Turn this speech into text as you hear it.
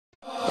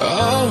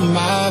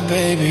my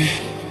baby,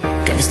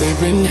 got me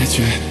staring at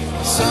you.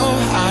 So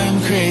I'm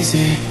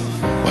crazy.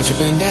 Won't you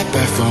bend that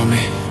back for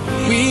me?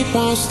 We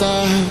won't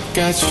stop.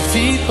 Got your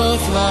feet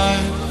both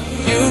locked.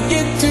 You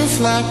get to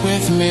fly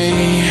with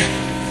me.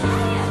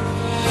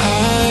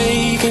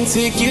 I can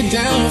take you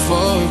down for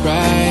a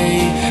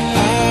ride.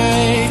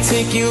 I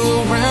take you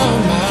around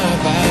my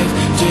life.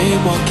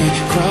 Jaywalking,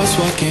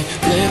 crosswalking,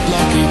 lip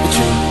locking with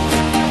you.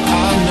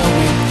 I know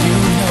it, you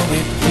know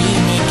it, we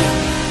make it.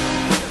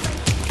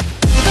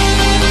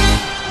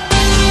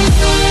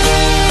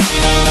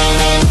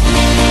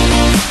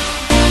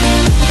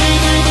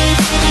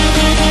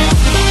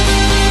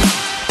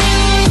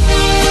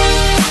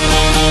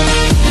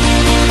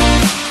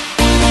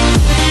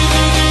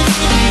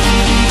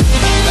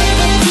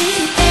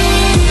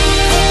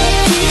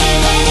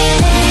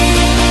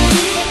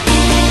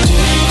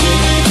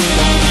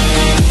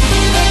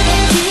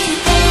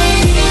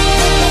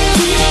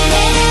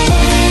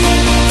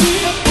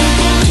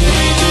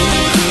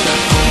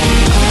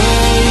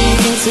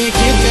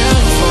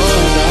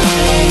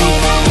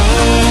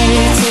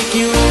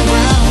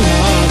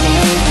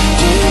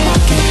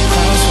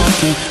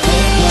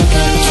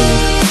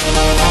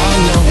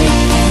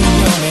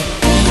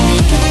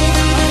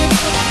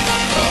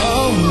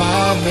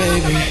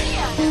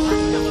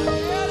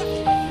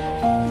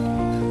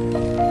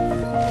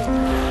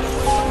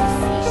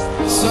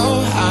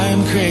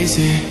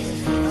 Crazy.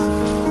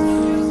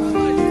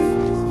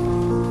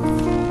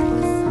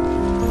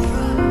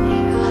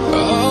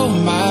 Oh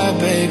my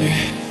baby,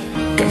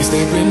 got me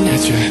staring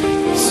at you.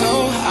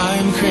 So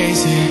I'm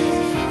crazy.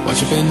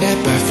 Won't you bend that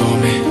back for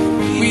me?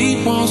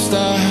 We won't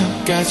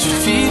stop. Got your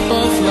feet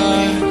both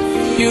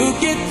locked. You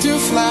get to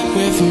fly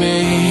with me.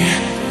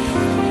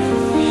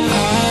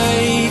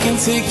 I can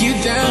take you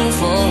down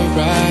for a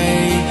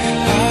ride.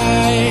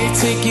 I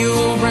take you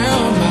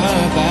around my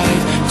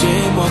life.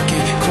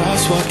 Jaywalking,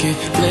 crosswalking,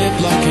 lip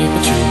locking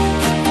with you.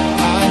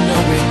 I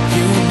know it,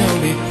 you know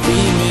it, we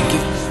make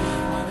it.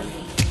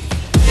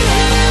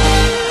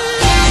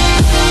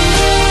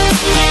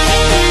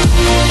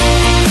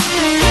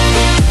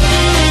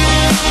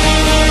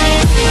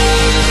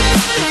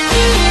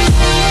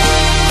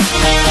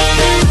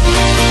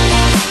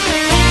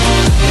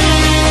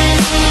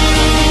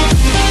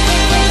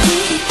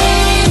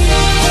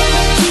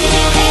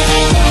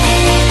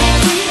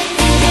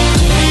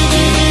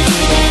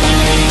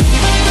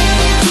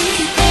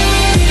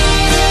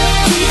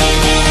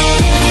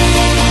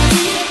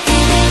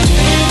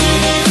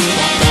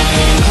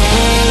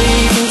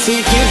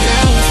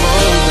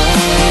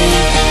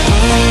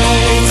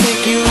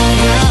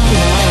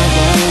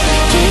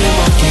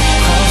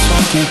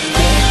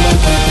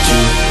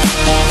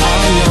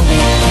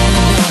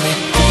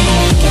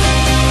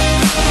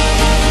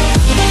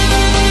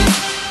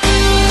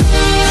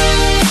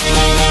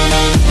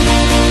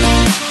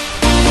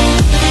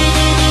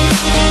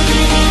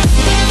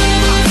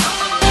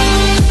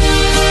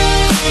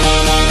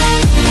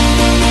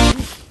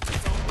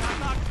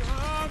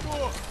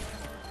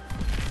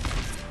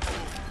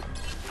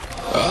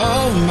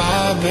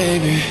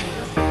 Baby,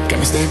 got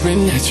me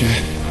staring at you.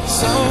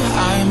 So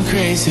I'm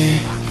crazy.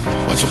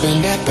 Won't you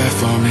bend that back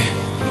for me?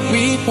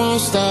 We won't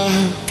stop.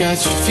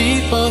 Got your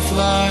feet both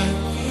locked.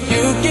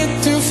 You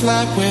get to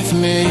fly with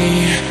me.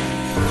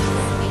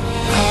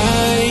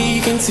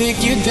 I can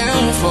take you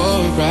down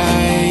for a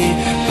ride.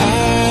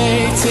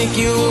 I take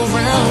you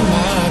around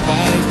my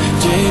life.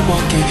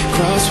 Jaywalking,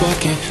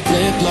 crosswalking,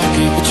 lip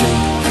locking with you.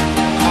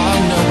 I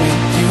know it,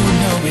 you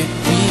know it,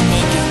 we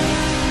make it.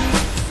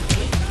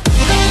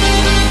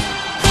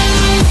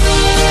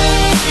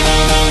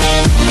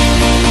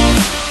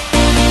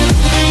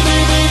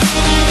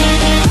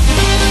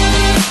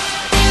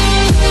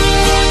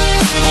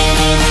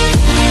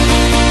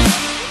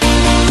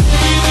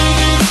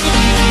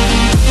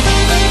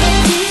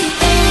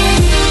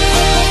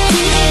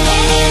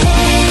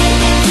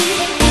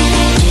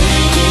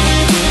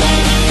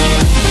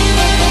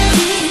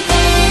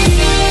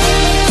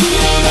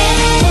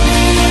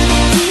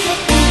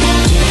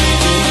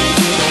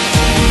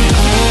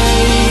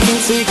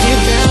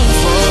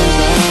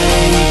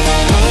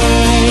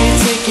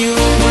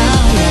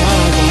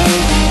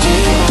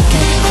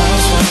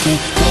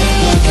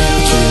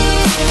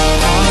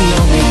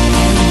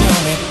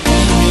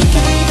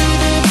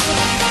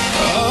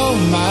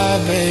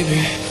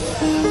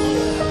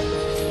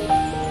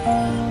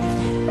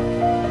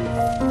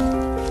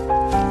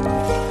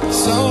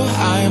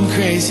 I'm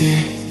crazy.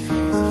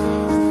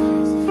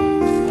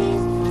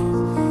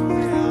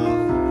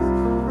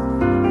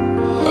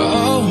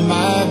 Oh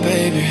my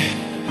baby,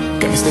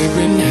 got me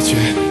staring at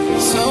you.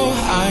 So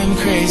I'm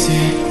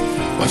crazy.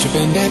 Won't you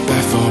bend that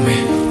back for me?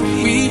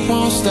 We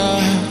won't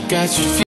stop. Got you.